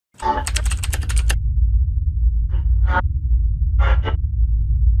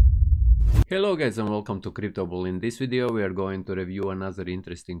Hello guys and welcome to Crypto Bull. In this video we are going to review another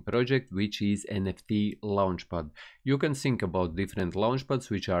interesting project, which is Nft Launchpad. You can think about different launchpads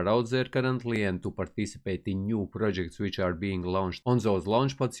which are out there currently, and to participate in new projects which are being launched on those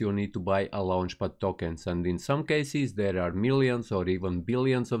launchpads you need to buy a launchpad tokens, and in some cases there are millions or even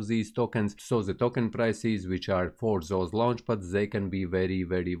billions of these tokens. So the token prices which are for those launchpads, they can be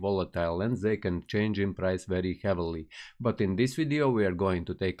very volatile and they can change in price very heavily. But in this video we are going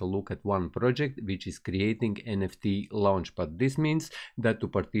to take a look at one project which is creating Nft Launchpad. This means that to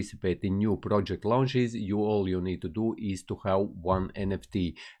participate in new project launches, all you need to do is to have one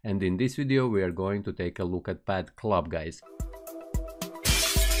NFT. And in this video we are going to take a look at Pad Club, guys.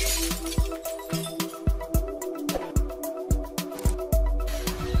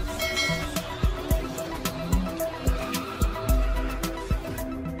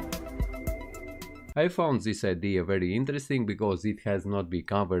 I found this idea very interesting because it has not been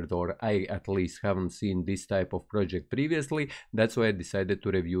covered, or I at least haven't seen this type of project previously. That's why I decided to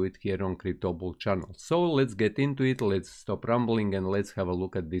review it here on Crypto Bull channel. So let's get into it, let's stop rambling and let's have a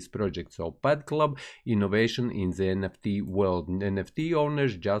look at this project. So Pad Club, innovation in the NFT world. NFT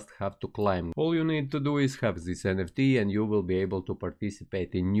owners just have to climb. All you need to do is have this NFT and you will be able to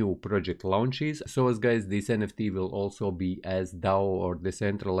participate in new project launches. So as guys, this NFT will also be as DAO, or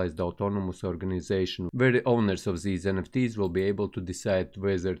decentralized autonomous organization, where the owners of these NFTs will be able to decide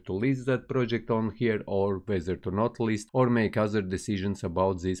whether to list that project on here or whether to not list, or make other decisions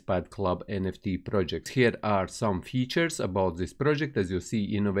about this Pad Club NFT project. Here are some features about this project. As you see,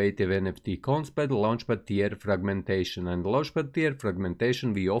 innovative NFT Launchpad, Launchpad tier fragmentation, and Launchpad tier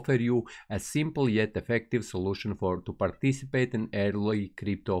fragmentation we offer you a simple yet effective solution to participate in early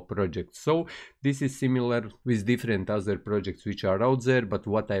crypto projects. So this is similar with different other projects which are out there, but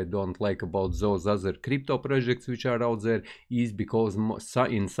what I don't like about those other crypto projects which are out there is because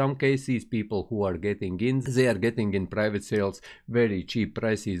in some cases people who are getting in, they are getting in private sales very cheap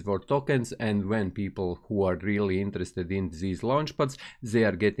prices for tokens, and when people who are really interested in these launchpads, they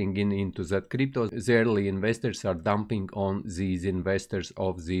are getting into that crypto, the early investors are dumping on these investors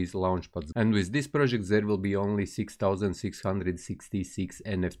of these launchpads. And with this project there will be only 6,666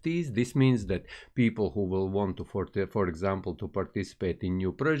 NFTs. This means that people who will want to, for example, to participate in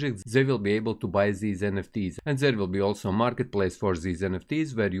new projects, they will be able to buy these NFTs, and there will be also a marketplace for these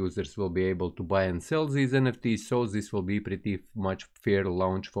NFTs where users will be able to buy and sell these NFTs. So this will be pretty much fair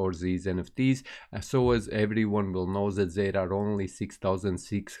launch for these NFTs, so as everyone will know that there are only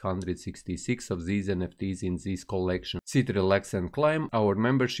 6,666 of these NFTs in this collection. Sit, relax and climb. Our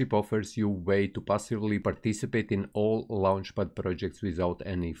membership offers you a way to passively participate in all Launchpad projects without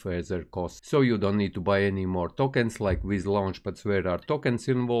any further cost. So you don't need to buy any more tokens like with Launchpads where are tokens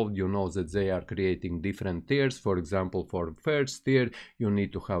involved. You know that they are creating different tiers. For example, for first tier you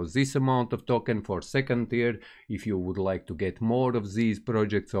need to have this amount of token. For second tier, if you would like to get more of these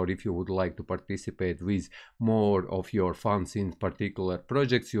projects, or if you would like to participate with more of your funds in particular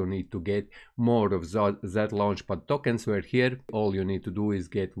projects, you need to get more of that Launchpad tokens, where here all you need to do is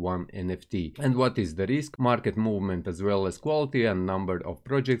get one NFT. And what is the risk? Market movement as well as quality and number of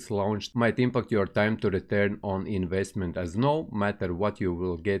projects launched might impact your time to return on investment, as no matter what you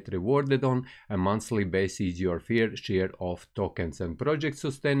will get rewarded on a monthly basis your fair share of tokens. And project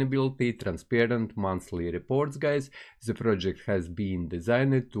sustainability, transparent monthly reports, guys. The project has been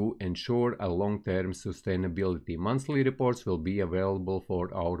designed to ensure a long-term sustainability. Monthly reports will be available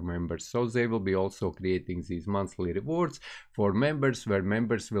for our members, so they will be also creating these monthly reports for members, where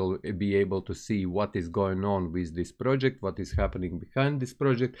members will be able to see what is going on with this project, what is happening behind this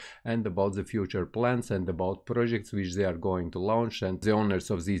project, and about the future plans and about projects which they are going to launch. And the owners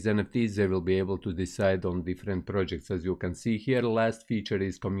of these NFTs, they will be able to decide on different projects. As you can see here, last feature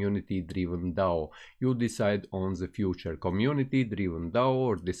is community driven DAO. You decide on the future. Community driven DAO,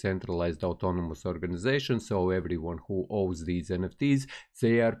 or decentralized autonomous organization, so everyone who owns these NFTs,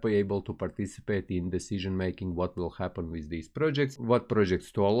 they are able to participate in decision making what will happen with these projects, what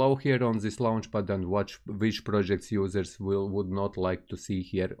projects to allow here on this launchpad, and which projects users would not like to see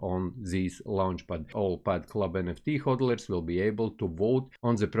here on this launchpad. All Pad Club NFT hodlers will be able to vote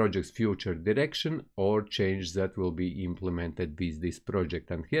on the project's future direction or change that will be implemented with this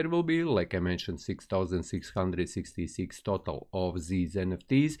project. And here will be, like I mentioned, 6,666 total of these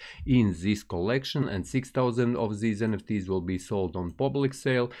NFTs in this collection, and 6,000 of these NFTs will be sold on public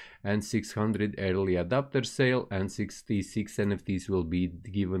sale, and 600 early adopter sale, and 66 NFTs will be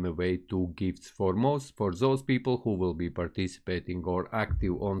given away to gifts for those people who will be participating or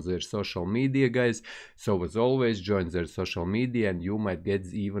active on their social media, guys. So as always, join their social media and you might get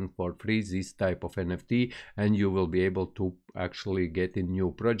even for free this type of NFT, and you will be able to actually getting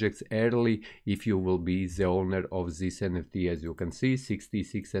new projects early if you will be the owner of this NFT. As you can see,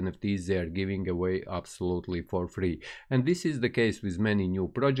 66 NFTs they are giving away absolutely for free. And this is the case with many new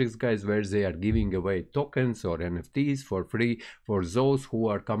projects, guys, where they are giving away tokens or NFTs for free for those who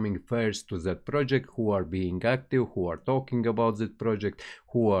are coming first to that project, who are being active, who are talking about that project,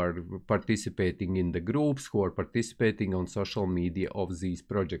 who are participating in the groups, who are participating on social media of these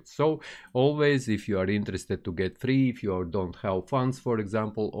projects. So always, if you are interested to get free, if you don't have funds, for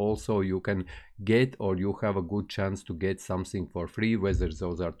example, also you can get, or you have a good chance to get something for free, whether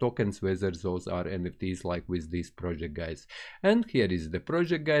those are tokens, whether those are NFTs, like with this project, guys. And here is the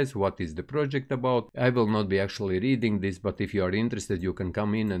project, guys. What is the project about? I will not be actually reading this, but if you are interested, you can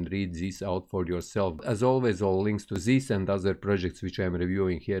come in and read this out for yourself. As always, all links to this and other projects which I am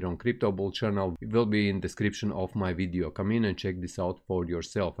reviewing here on Crypto Bull channel will be in description of my video. Come in and check this out for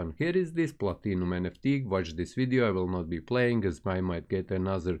yourself. And here is this Platinum NFT. Watch this video. I will not be playing, as I might get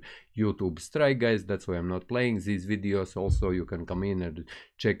another YouTube strike, guys. That's why I'm not playing these videos. Also, you can come in and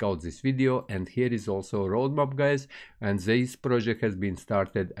check out this video. And here is also a roadmap, guys. And this project has been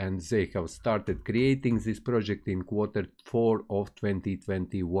started, and they have started creating this project in Q4 of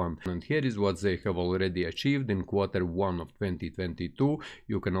 2021. And here is what they have already achieved in Q1 of 2022.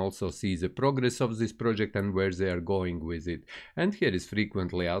 You can also see the progress of this project and where they are going with it. And here is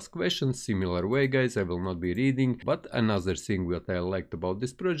frequently asked questions. Similar way, guys, I will not be reading. But another thing that I liked about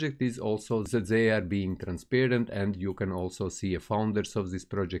this project is also that they are being transparent, and you can also see founders of this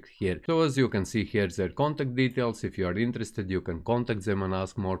project here. So as you can see here, their contact details. If you are interested, you can contact them and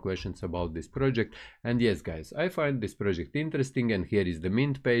ask more questions about this project. And yes, guys, I find this project interesting, and here is the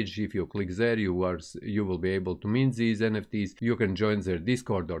mint page. If you click there, you will be able to mint these NFTs. You can join their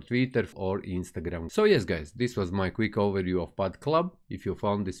Discord or Twitter or Instagram. So yes, guys, this was my quick overview of Pod Club. If you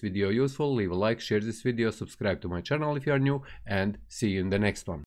found this video useful, leave a like, share this video, subscribe to my channel if you are new, and see you in the next one.